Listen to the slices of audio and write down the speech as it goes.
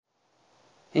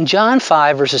In John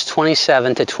 5, verses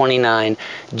 27 to 29,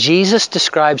 Jesus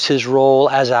describes his role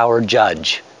as our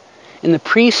judge. In the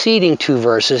preceding two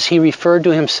verses, he referred to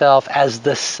himself as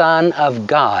the Son of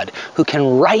God, who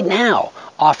can right now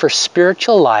offer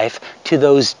spiritual life to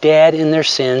those dead in their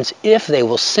sins if they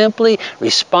will simply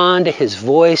respond to his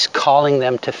voice calling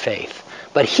them to faith.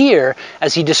 But here,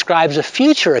 as he describes a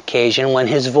future occasion when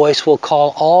his voice will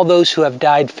call all those who have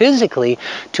died physically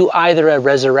to either a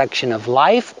resurrection of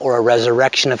life or a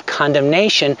resurrection of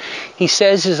condemnation, he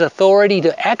says his authority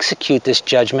to execute this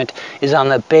judgment is on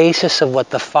the basis of what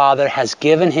the Father has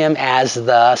given him as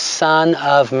the Son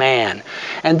of Man.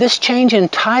 And this change in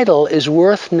title is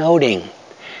worth noting.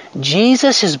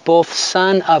 Jesus is both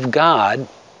Son of God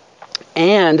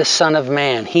and Son of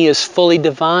Man. He is fully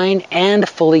divine and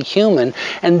fully human,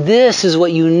 and this is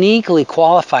what uniquely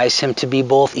qualifies him to be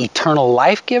both eternal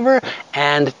life giver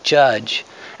and judge.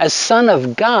 As Son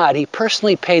of God, he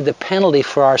personally paid the penalty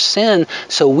for our sin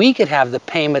so we could have the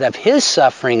payment of his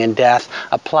suffering and death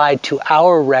applied to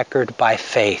our record by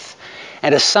faith.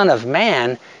 And as Son of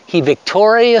Man, he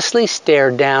victoriously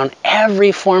stared down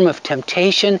every form of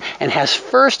temptation and has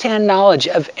firsthand knowledge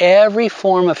of every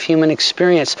form of human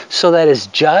experience, so that as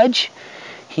judge,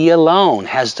 he alone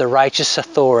has the righteous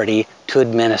authority to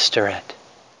administer it.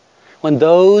 When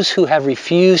those who have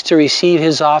refused to receive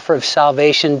his offer of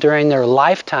salvation during their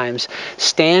lifetimes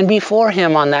stand before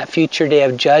him on that future day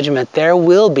of judgment, there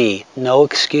will be no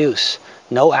excuse,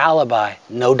 no alibi,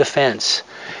 no defense.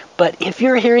 But if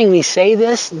you're hearing me say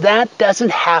this, that doesn't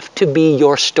have to be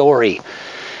your story.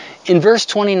 In verse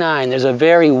 29, there's a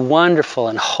very wonderful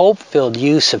and hope-filled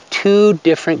use of two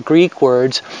different Greek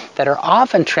words that are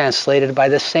often translated by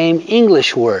the same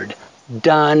English word,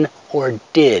 done or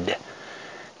did.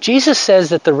 Jesus says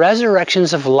that the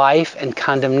resurrections of life and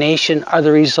condemnation are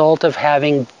the result of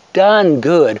having done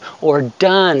good or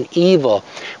done evil.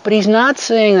 But he's not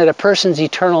saying that a person's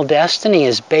eternal destiny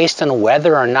is based on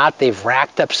whether or not they've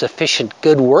racked up sufficient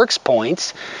good works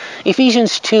points.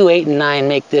 Ephesians 2, 8 and 9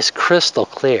 make this crystal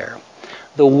clear.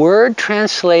 The word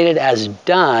translated as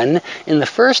done in the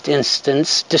first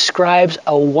instance describes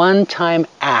a one-time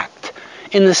act.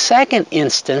 In the second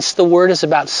instance, the word is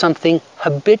about something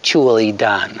habitually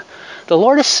done. The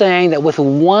Lord is saying that with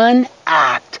one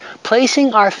act,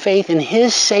 placing our faith in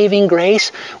his saving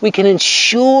grace, we can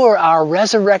ensure our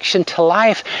resurrection to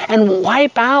life and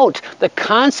wipe out the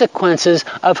consequences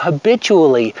of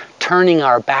habitually turning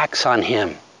our backs on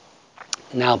him.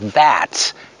 Now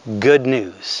that's good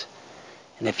news.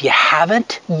 And if you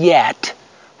haven't yet,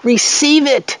 receive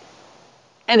it.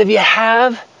 And if you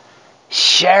have,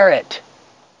 share it.